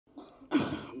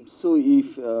So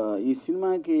ఈ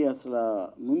సినిమాకి అసలు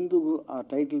ముందు ఆ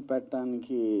టైటిల్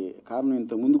పెట్టడానికి కారణం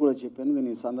ఇంత ముందు కూడా చెప్పాను, కానీ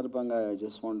ఈ సందర్భంగా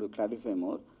just want to clarify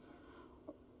more.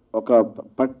 ఒక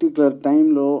పర్టికులర్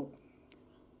టైంలో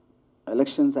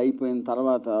ఎలక్షన్స్ అయిపోయిన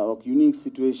తర్వాత ఒక యూనిక్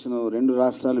సిచ్యువేషన్, 2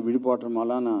 రాష్ట్రాలు విడిపోవటం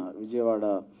వలన విజయవాడ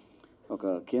ఒక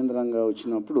కేంద్రంగా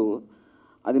వచ్చినప్పుడు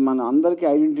అది మన అందరికీ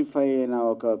ఐడెంటిఫై అయిన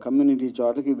ఒక కమ్యూనిటీ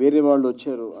చోటకి వేరే వాళ్ళు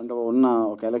వచ్చారు అంటే ఉన్న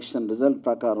ఒక ఎలక్షన్ రిజల్ట్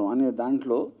ప్రకారం అనే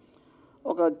దాంట్లో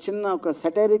ఒక చిన్న ఒక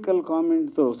సటారికల్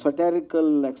కామెంట్తో,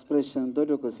 సటారికల్ ఎక్స్ప్రెషన్తో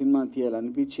ఒక సినిమా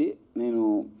తీయాలనిపించి నేను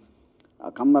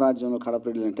కమ్మ రాజ్యంలో కడప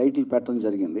రెడ్లు టైటిల్ పెట్టడం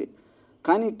జరిగింది.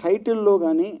 కానీ టైటిల్లో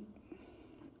కానీ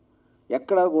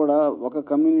ఎక్కడా కూడా ఒక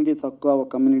కమ్యూనిటీ తక్కువ, ఒక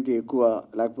కమ్యూనిటీ ఎక్కువ,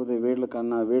 లేకపోతే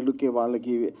వీళ్ళకన్నా వీళ్ళకి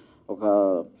వాళ్ళకి ఒక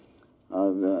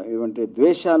ఏమంటే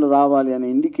ద్వేషాలు రావాలి అనే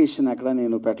ఇండికేషన్ ఎక్కడ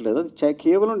నేను పెట్టలేదు. అది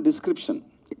కేవలం డిస్క్రిప్షన్,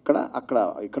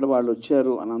 ఇక్కడ వాళ్ళు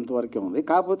వచ్చారు అన్నంతవరకే ఉంది.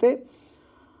 కాకపోతే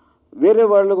వేరే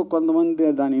వాళ్ళకు కొంతమంది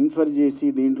దాన్ని ఇన్ఫర్ చేసి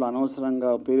దీంట్లో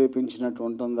అనవసరంగా ప్రేరేపించినట్టు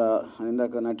ఉంటుందా అని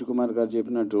ఇందాక నటికుమార్ గారు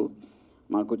చెప్పినట్టు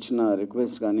మాకు వచ్చిన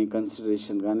రిక్వెస్ట్ కానీ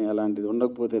కన్సిడరేషన్ కానీ అలాంటిది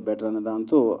ఉండకపోతే బెటర్ అనే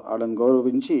దాంతో వాళ్ళని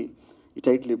గౌరవించి ఈ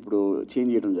టైటిల్ ఇప్పుడు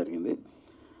చేంజ్ చేయడం జరిగింది.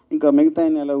 ఇంకా మిగతా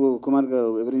ఎలాగో కుమార్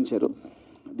గారు వివరించారు.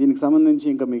 దీనికి సంబంధించి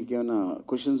ఇంకా మీకు ఏమైనా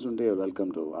క్వశ్చన్స్ ఉంటే వెల్కమ్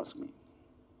టు ఆస్క్ మీ.